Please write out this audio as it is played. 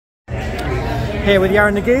Here with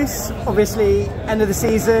Yared Nuguse, obviously end of the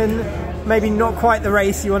season, maybe not quite the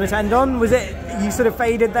race you wanted to end on. Was it, you sort of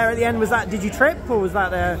faded there at the end? Was that, did you trip, or was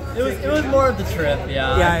that It was more of the trip,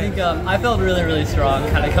 yeah. I think I felt really strong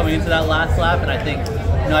kind of coming into that last lap, and I think,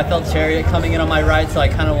 you know, I felt Chariot coming in on my right, so I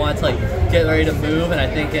kind of wanted to like get ready to move, and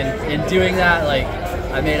I think in doing that, like,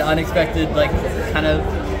 I made an unexpected like kind of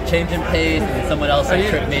change in pace, and someone else like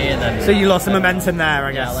tripped me, and then so you lost the momentum there,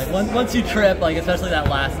 I guess. Yeah, like once you trip, like especially that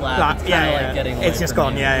last lap, it's kind of like getting away it's just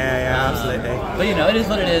gone. Me. Yeah, absolutely. But you know, it is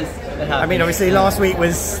what it is. I mean, obviously last week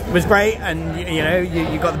was great, and you know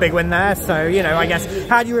you got the big win there. So you know, I guess,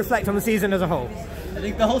 how do you reflect on the season as a whole? I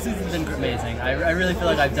think the whole season's been amazing. I really feel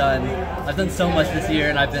like I've done so much this year,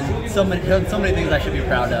 and I've done so many things I should be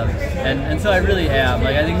proud of, and so I really am.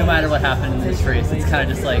 Like, I think no matter what happened in this race, it's kind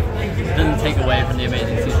of just like it doesn't take away from the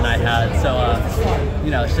amazing season I had. So you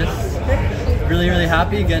know, it's just really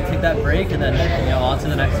happy. Get to take that break, and then you know, on to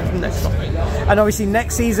the next one. And obviously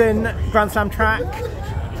next season, Grand Slam track.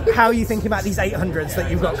 How are you thinking about these 800s that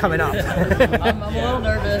you've got coming up? I'm a little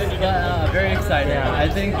nervous, but very excited. I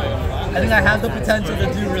think I have the potential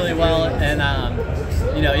to do really well, and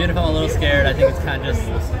you know, even if I'm a little scared, I think it's kind of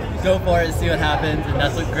just go for it, see what happens, and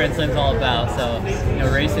that's what Grand Slam's all about. So, you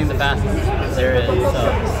know, racing the fastest there is. So,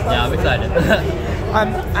 yeah, I'm excited.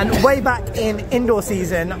 And way back in indoor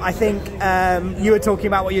season, I think you were talking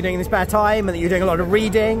about what you're doing in the spare time, and that you're doing a lot of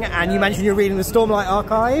reading, and you mentioned you're reading the Stormlight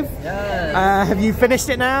Archive. Yes. Have you finished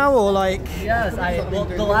it now, or like? Yes, well,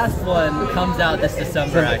 the last one comes out this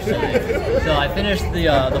December, actually. So I finished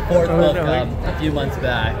the fourth book a few months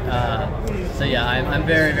back. So yeah, I'm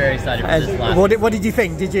very excited for this last. What did you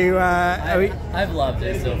think? Did you? I've loved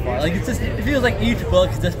it so far. Like, it feels like each book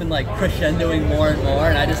has just been like crescendoing more and more,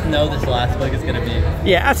 and I just know this last book is gonna be.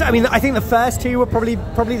 Yeah, I mean, I think the first two were probably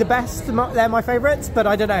the best. They're my favourites, but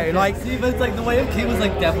I don't know. Like, see, but it's like the Way of King was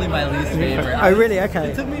like definitely my least favorite. Oh, really? Okay.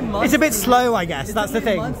 It took me months. It's a bit slow, I guess. That's the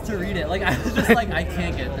thing. It took me months to read it. Like, I was just like, I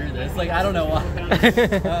can't get through this. Like, I don't know why.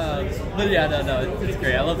 But yeah, no, it's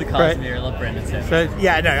great. I love the costume here. I love Brandon too. So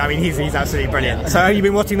yeah, no, I mean, he's absolutely brilliant. So have you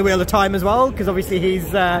been watching The Wheel of Time as well? Because obviously he's,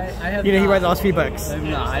 you know, he wrote the last few books.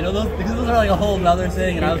 I'm not. I know those, because those are like a whole other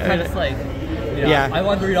thing, and I was kind of just like. You know, I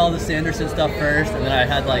wanted to read all the Sanderson stuff first, and then I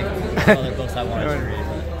had like other books I wanted to read.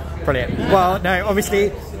 But. Brilliant. Well, no, obviously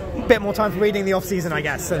a bit more time for reading the off season, I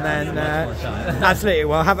guess, and then absolutely.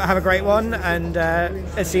 Well, have a great one, and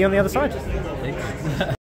see you on the other side. Thanks.